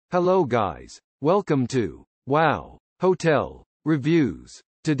Hello guys. Welcome to Wow Hotel Reviews.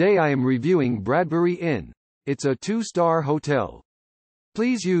 Today I am reviewing Bradbury Inn. It's a 2-star hotel.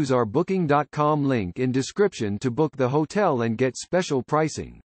 Please use our booking.com link in description to book the hotel and get special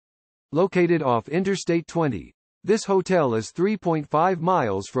pricing. Located off Interstate 20, this hotel is 3.5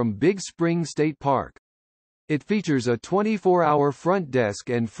 miles from Big Spring State Park. It features a 24-hour front desk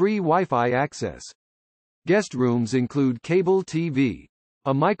and free Wi-Fi access. Guest rooms include cable TV.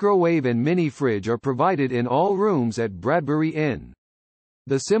 A microwave and mini fridge are provided in all rooms at Bradbury Inn.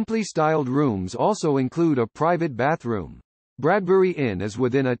 The simply styled rooms also include a private bathroom. Bradbury Inn is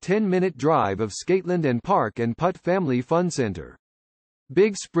within a 10-minute drive of Skateland and Park and Putt Family Fun Center.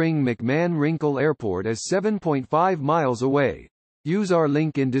 Big Spring McMahon-Wrinkle Airport is 7.5 miles away. Use our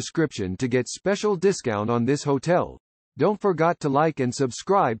link in description to get special discount on this hotel. Don't forget to like and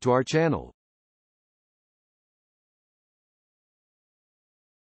subscribe to our channel.